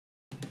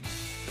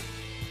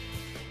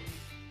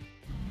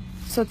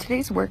So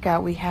today's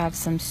workout, we have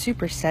some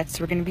supersets.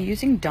 We're going to be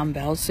using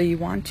dumbbells, so you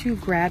want to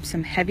grab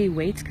some heavy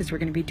weights because we're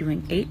going to be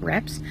doing 8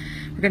 reps.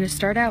 We're going to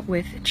start out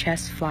with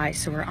chest flies.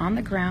 So we're on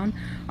the ground,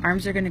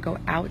 arms are going to go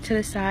out to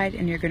the side,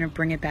 and you're going to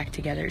bring it back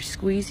together,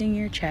 squeezing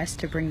your chest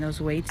to bring those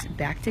weights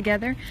back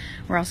together.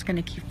 We're also going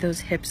to keep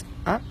those hips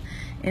up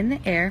in the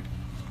air,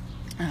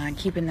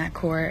 keeping that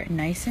core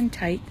nice and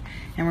tight,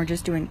 and we're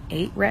just doing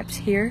 8 reps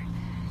here,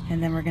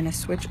 and then we're going to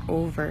switch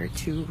over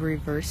to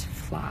reverse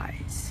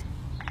flies.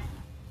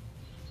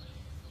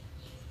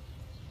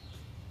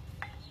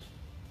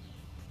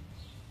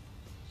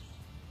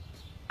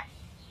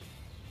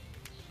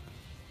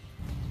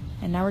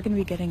 And now we're going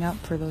to be getting up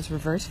for those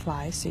reverse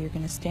flies. So you're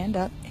going to stand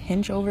up,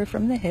 hinge over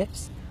from the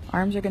hips,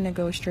 arms are going to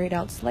go straight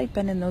out, slight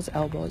bend in those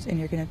elbows, and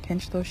you're going to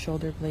pinch those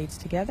shoulder blades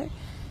together.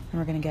 And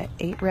we're going to get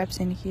 8 reps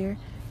in here,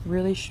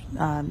 really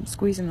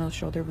squeezing those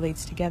shoulder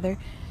blades together,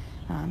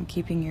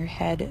 keeping your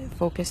head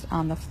focused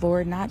on the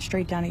floor, not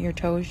straight down at your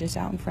toes, just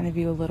out in front of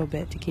you a little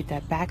bit to keep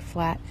that back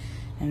flat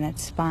and that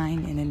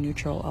spine in a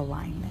neutral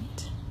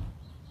alignment.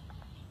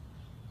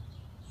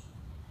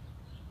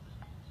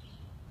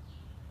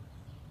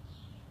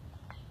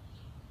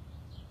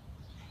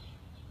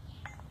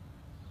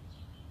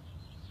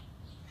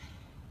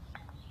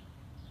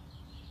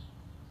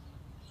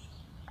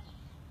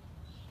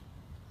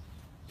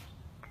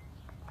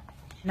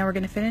 Now we're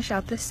going to finish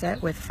out this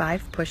set with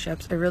 5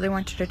 push-ups. I really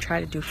want you to try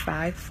to do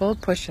 5 full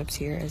push-ups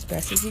here as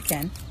best as you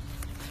can.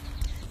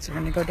 So we're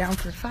going to go down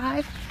for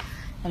 5,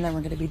 and then we're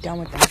going to be done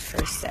with that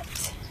first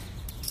set.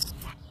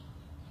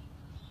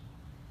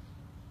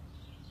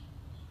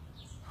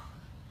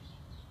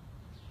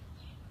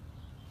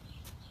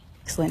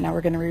 Excellent. Now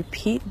we're going to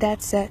repeat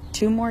that set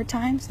 2 more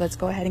times. Let's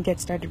go ahead and get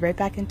started right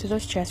back into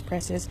those chest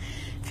presses.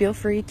 Feel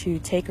free to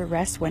take a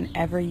rest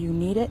whenever you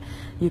need it.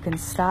 You can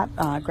stop,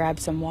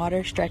 grab some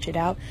water, stretch it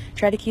out.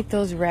 Try to keep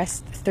those rests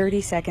 30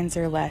 seconds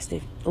or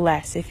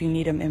less if you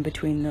need them in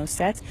between those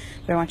sets.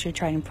 But I want you to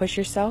try and push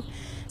yourself.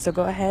 So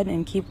go ahead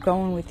and keep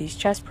going with these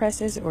chest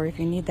presses, or if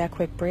you need that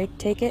quick break,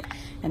 take it,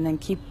 and then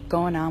keep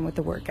going on with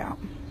the workout.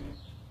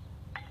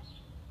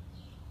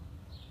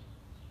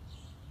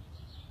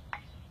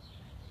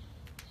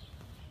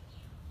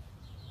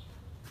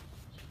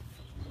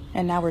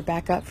 And now we're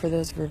back up for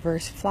those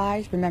reverse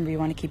flies. Remember, you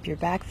want to keep your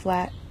back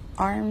flat,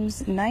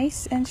 arms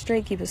nice and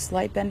straight, keep a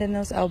slight bend in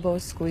those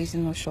elbows,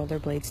 squeezing those shoulder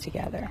blades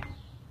together.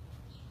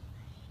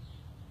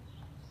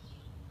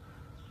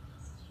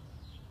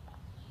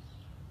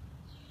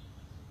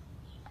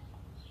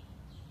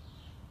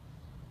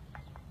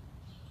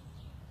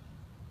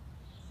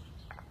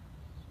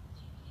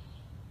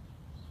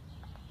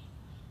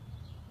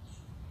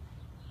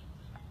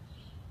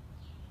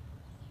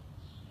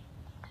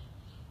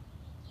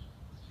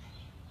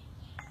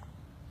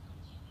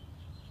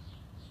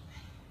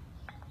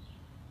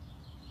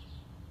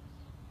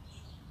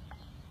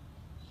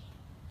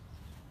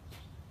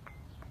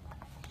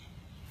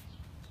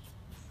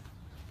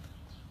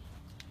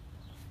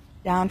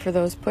 Down for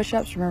those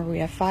push-ups. Remember, we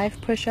have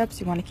 5 push-ups.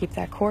 You want to keep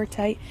that core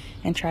tight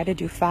and try to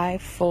do 5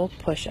 full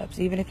push-ups.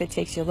 Even if it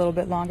takes you a little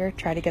bit longer,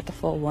 try to get the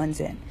full ones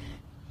in.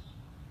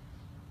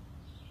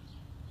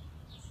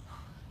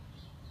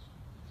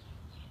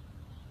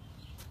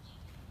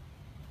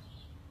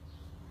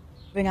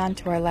 Moving on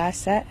to our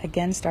last set,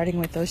 again starting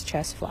with those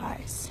chest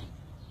flies.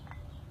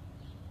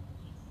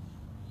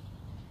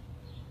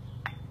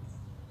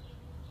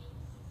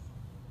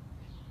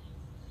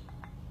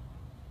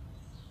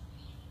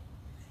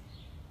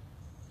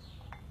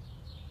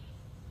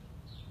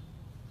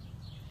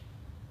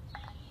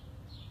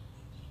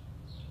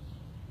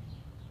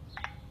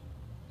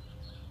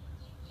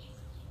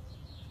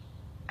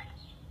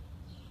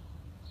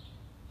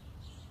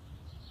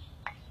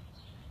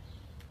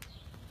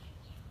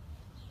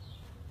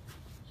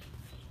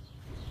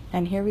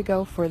 And here we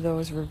go for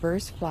those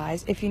reverse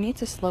flies. If you need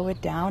to slow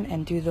it down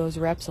and do those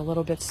reps a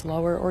little bit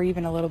slower or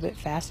even a little bit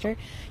faster,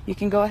 you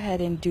can go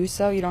ahead and do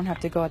so. You don't have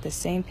to go at the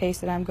same pace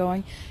that I'm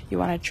going. You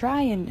want to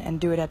try and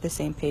do it at the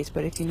same pace,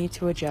 but if you need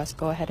to adjust,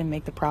 go ahead and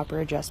make the proper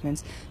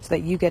adjustments so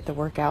that you get the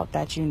workout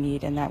that you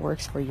need and that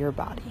works for your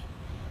body.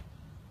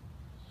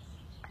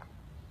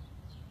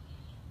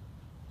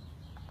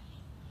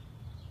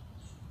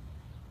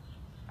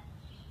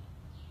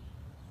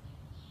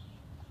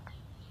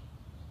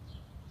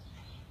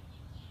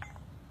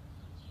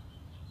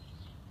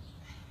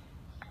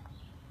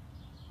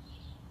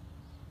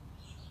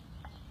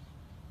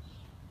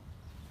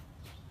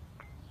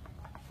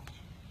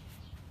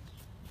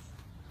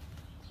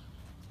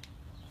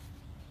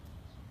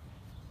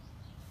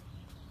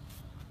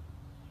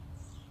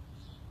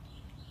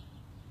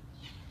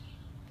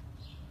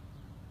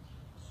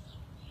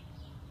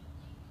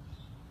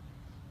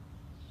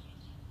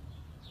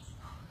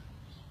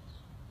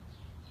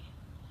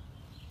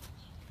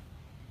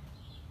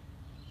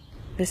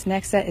 This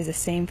next set is the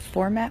same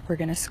format. We're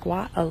going to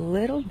squat a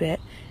little bit,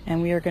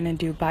 and we are going to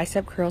do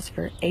bicep curls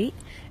for 8,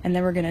 and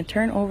then we're going to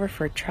turn over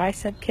for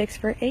tricep kicks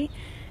for 8,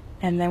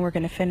 And then we're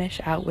going to finish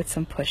out with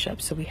some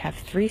push-ups. So we have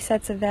 3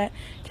 sets of that.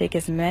 Take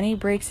as many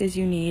breaks as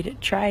you need.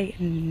 Try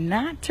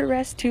not to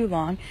rest too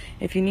long.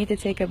 If you need to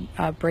take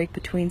a break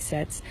between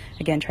sets,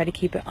 again, try to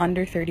keep it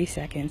under 30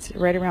 seconds.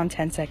 Right around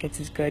 10 seconds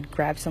is good.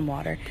 Grab some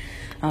water.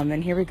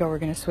 And here we go. We're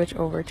going to switch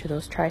over to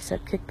those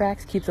tricep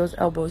kickbacks. Keep those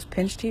elbows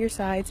pinched to your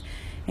sides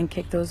and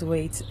kick those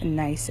weights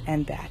nice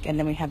and back. And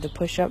then we have the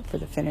push-up for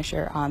the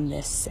finisher on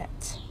this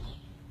set.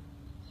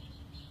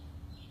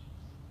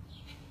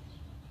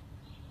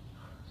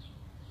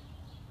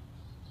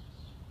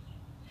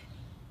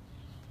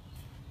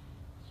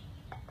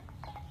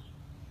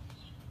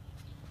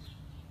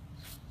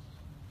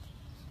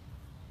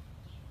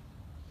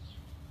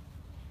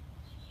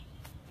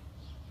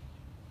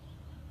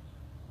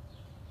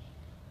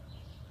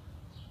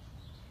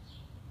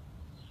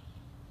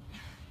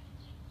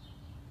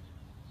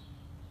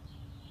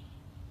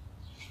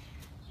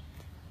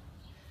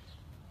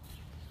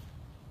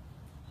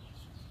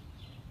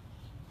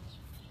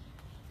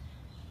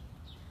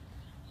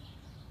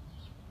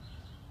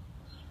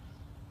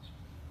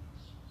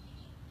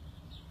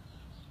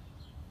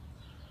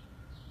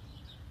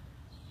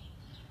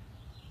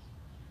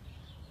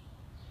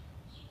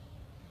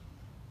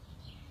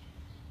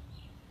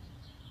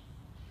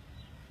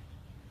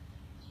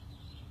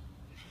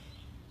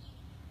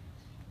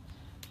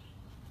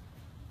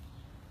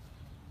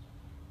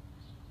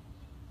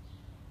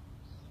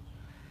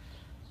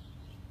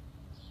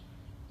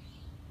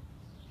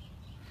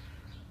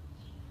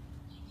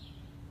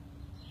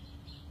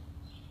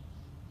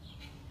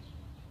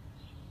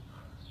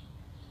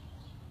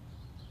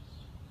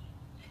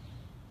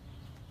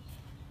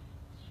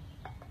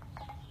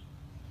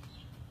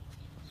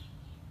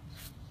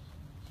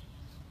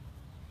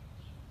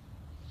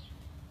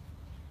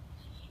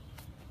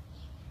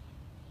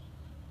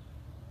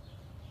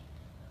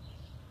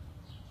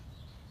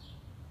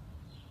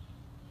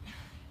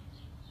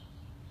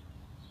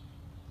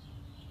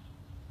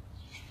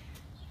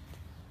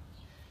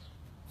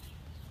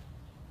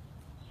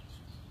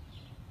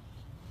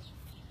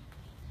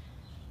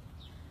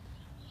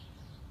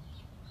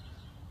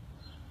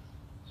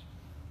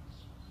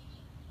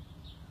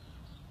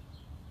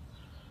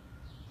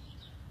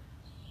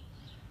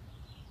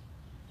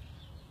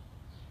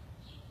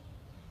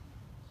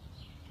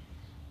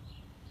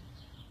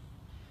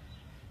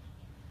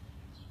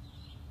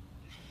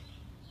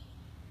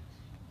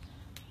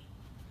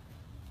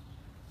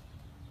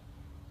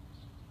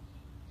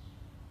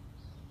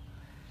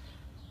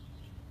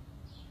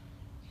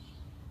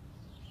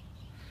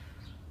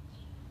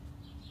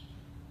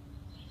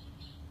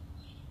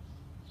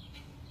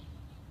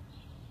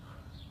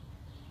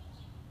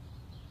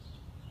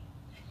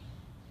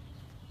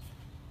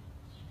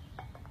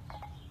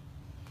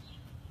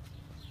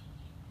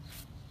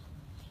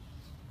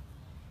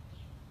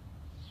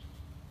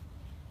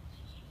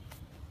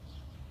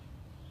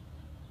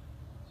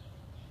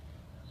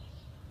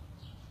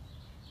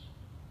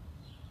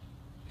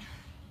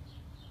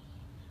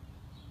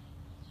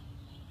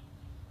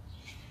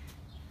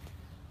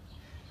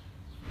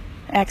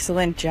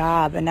 Excellent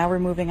job. And now we're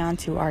moving on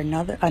to our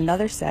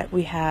another set.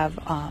 We have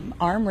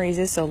arm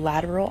raises, so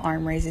lateral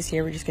arm raises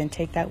here. We're just going to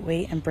take that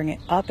weight and bring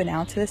it up and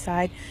out to the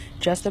side,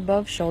 just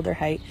above shoulder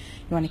height.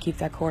 You want to keep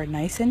that core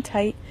nice and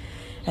tight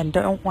and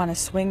don't want to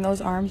swing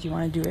those arms. You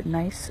want to do it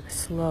nice,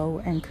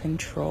 slow, and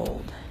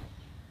controlled.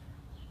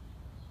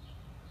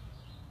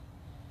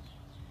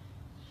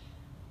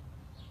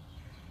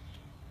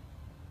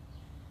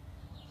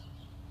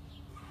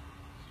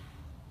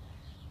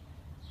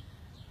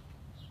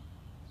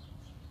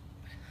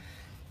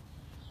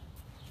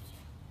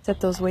 Set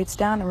those weights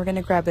down and we're going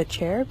to grab a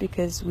chair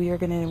because we are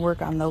going to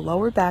work on the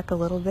lower back a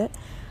little bit.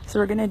 So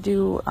we're going to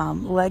do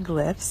leg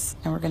lifts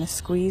and we're going to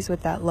squeeze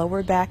with that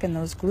lower back and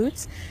those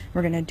glutes.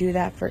 We're going to do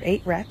that for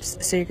 8 reps.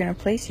 So you're going to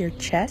place your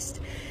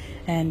chest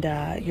and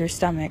your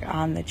stomach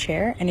on the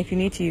chair. And if you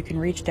need to, you can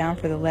reach down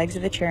for the legs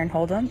of the chair and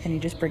hold them, and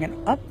you just bring it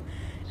up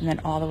and then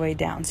all the way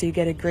down. So you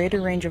get a greater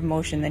range of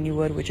motion than you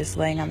would with just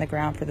laying on the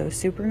ground for those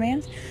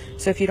Supermans.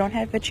 So if you don't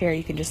have a chair,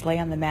 you can just lay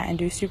on the mat and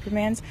do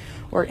Supermans,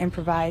 or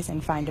improvise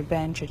and find a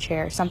bench, a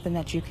chair, something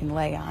that you can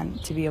lay on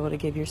to be able to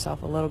give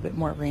yourself a little bit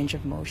more range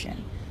of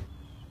motion.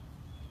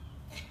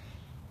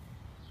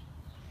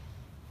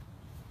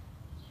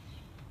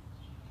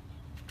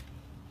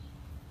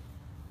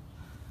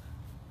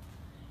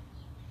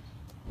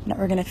 Now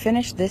we're going to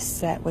finish this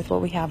set with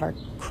what we have our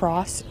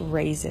cross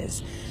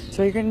raises. So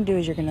what you're going to do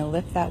is you're going to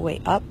lift that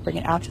weight up, bring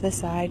it out to the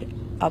side,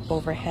 up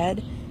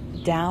overhead,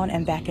 down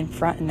and back in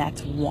front, and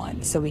that's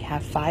 1. So we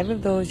have 5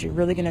 of those. You're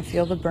really going to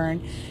feel the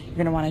burn. You're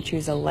going to want to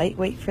choose a light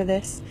weight for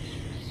this,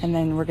 and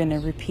then we're going to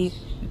repeat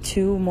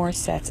 2 more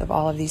sets of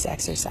all of these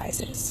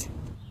exercises.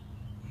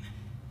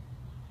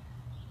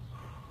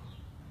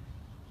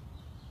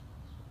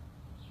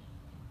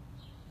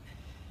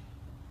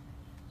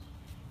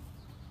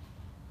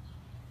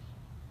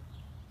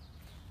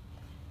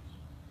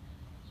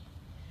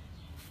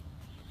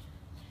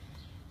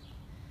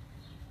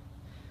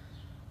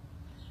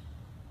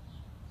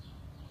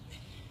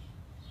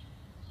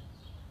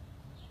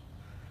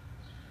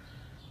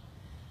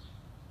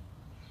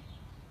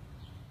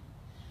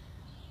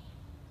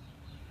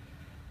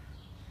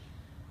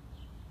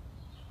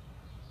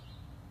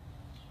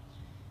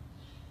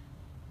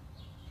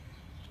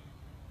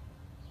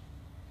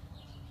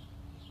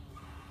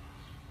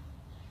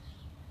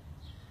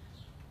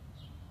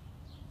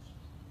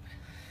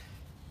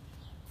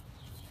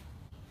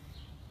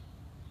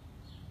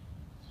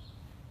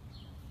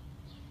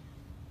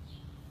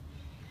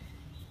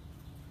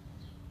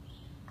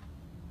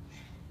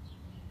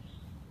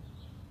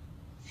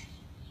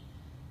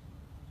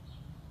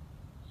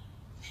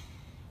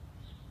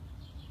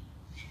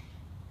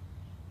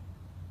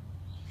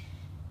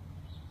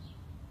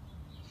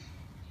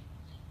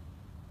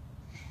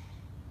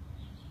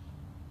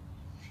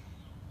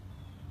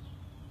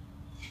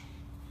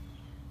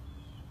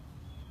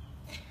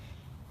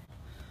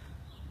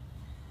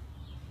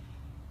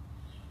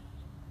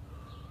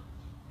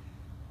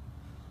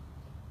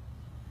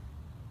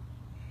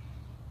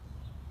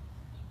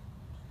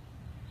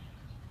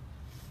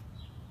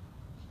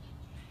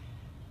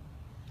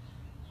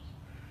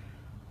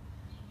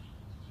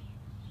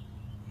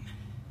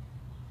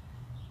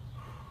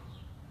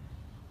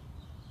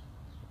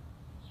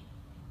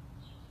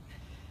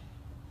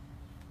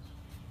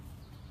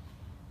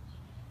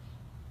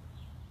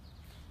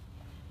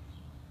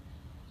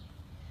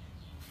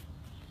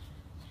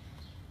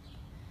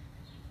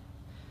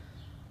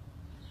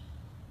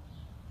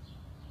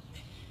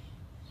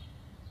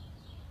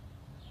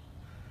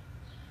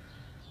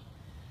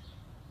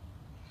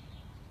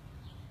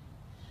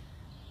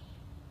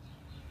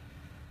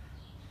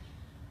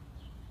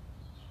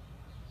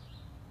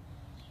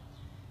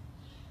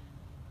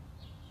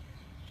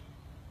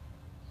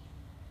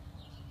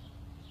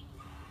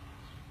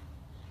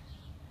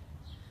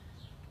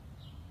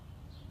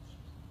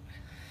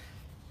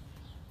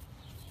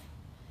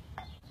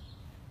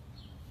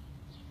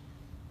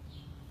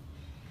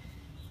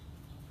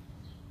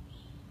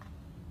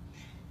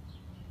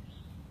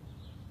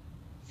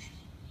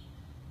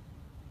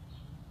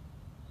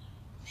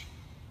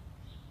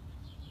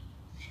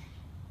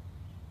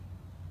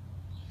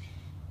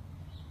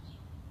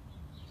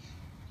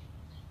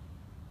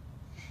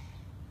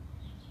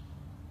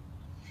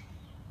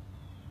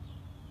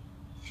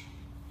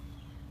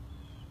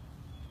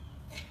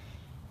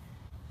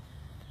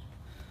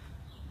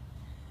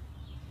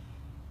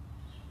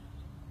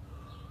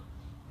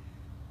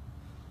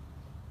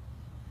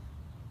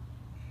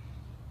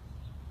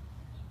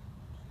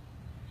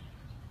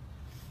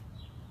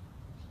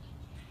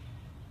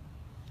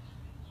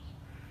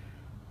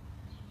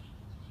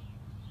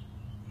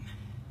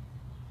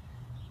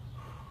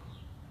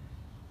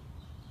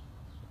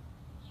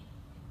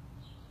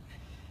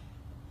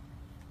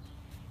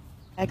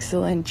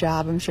 Excellent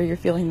job. I'm sure you're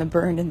feeling the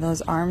burn in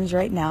those arms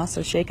right now,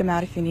 so shake them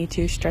out if you need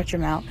to, stretch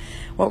them out.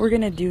 What we're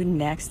going to do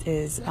next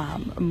is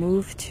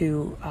move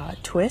to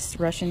twist,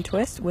 Russian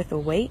twist with a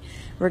weight.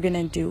 We're going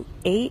to do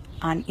 8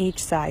 on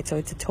each side, so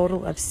it's a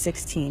total of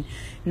 16.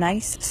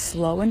 Nice,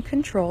 slow, and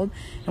controlled,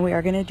 and we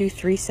are going to do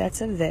 3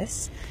 sets of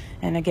this.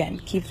 And again,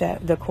 keep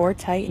the core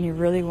tight, and you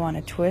really want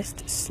to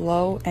twist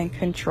slow and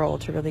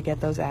controlled to really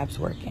get those abs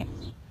working.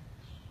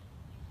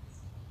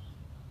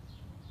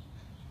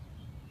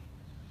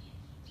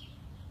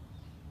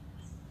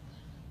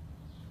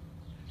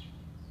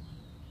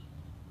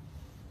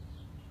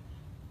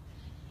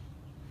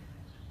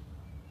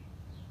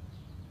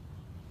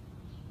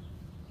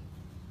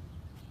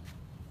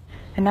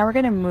 And now we're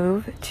going to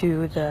move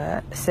to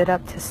the sit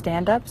up to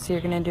stand up. So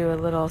you're going to do a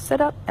little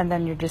sit up, and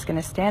then you're just going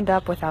to stand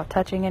up without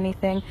touching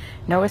anything,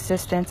 no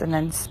assistance, and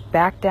then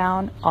back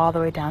down all the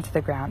way down to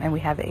the ground. And we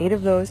have 8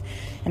 of those.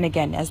 And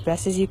again, as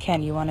best as you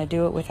can, you want to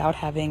do it without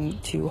having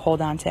to hold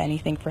on to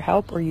anything for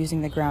help or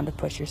using the ground to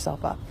push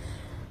yourself up.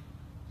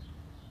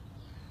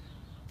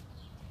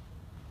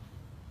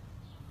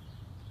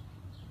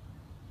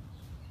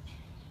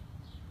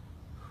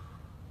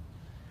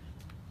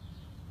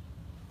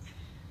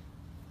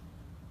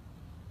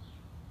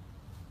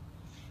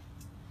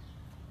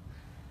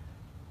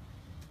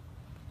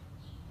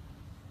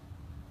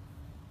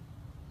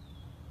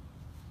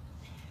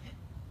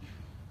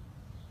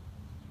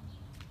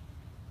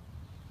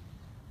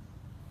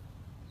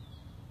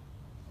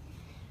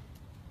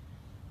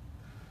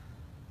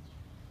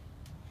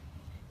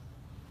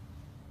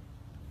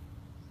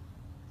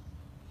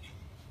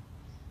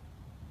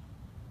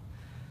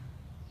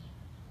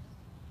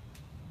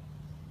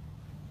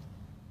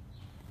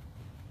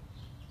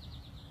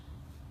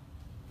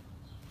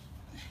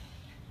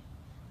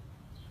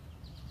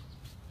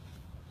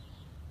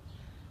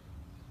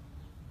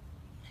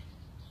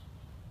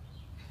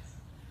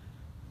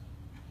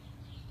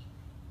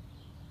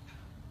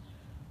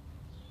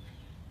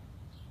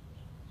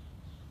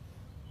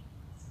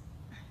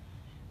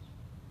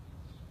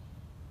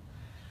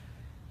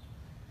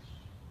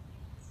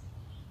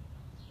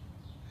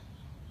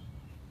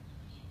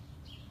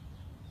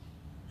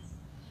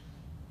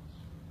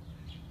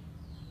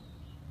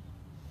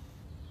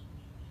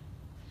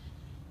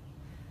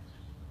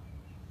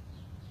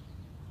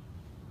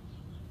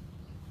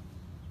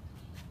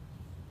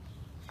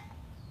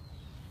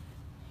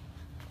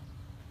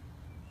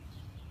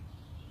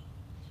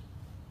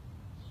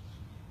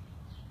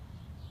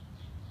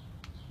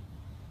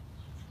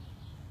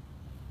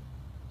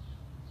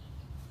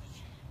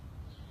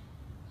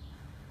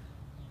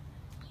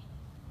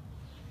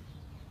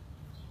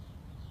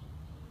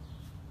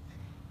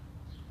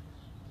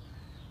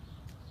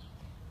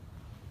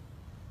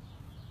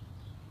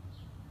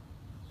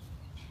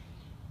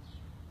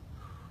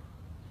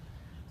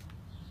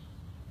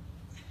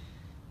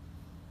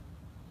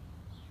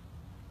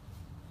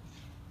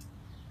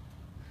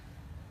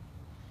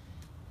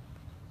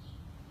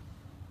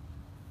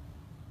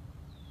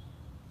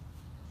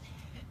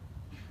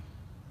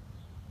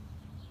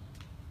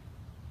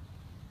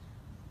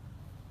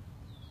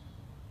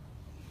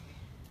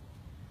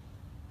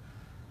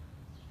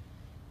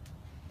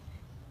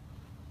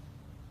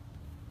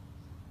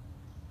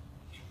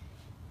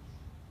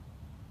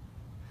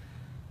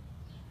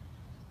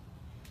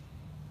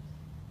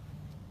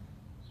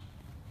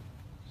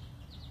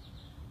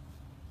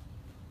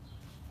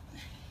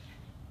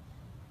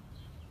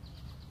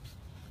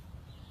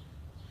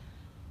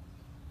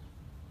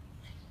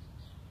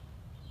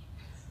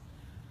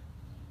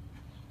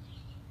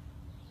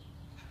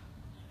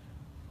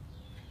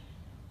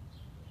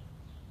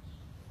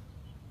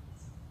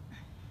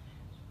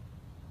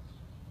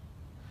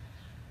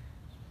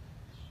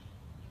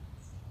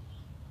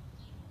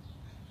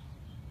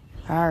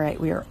 All right,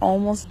 we are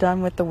almost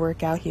done with the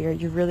workout here.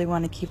 You really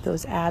want to keep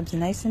those abs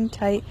nice and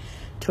tight,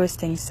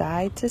 twisting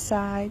side to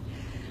side.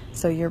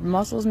 So your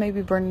muscles may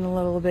be burning a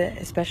little bit,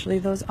 especially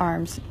those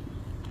arms.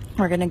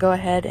 We're going to go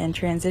ahead and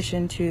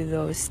transition to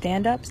those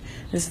stand-ups.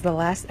 This is the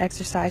last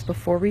exercise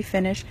before we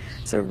finish,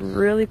 so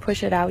really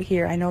push it out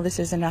here. I know this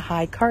isn't a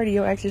high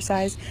cardio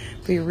exercise,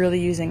 but you're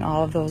really using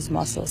all of those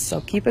muscles. So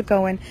keep it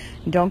going.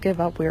 Don't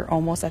give up. We're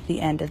almost at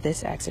the end of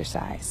this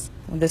exercise,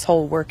 this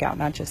whole workout,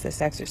 not just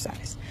this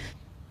exercise.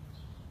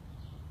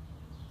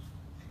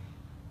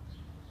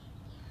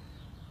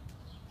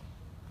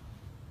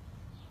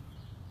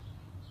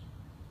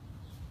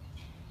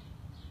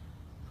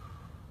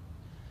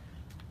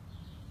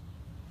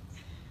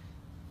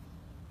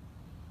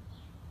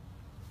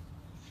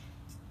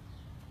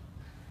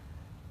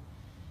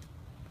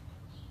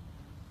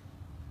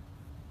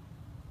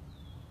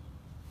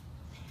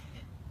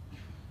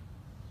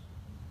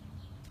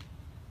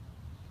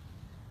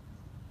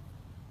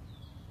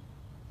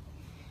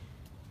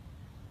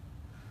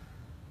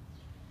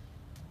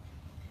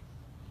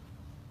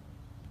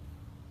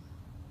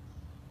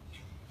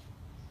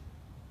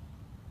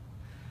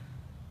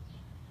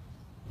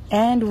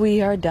 And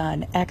we are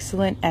done.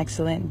 Excellent,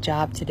 excellent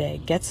job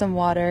today. Get some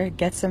water,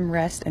 get some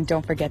rest, and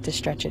don't forget to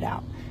stretch it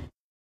out.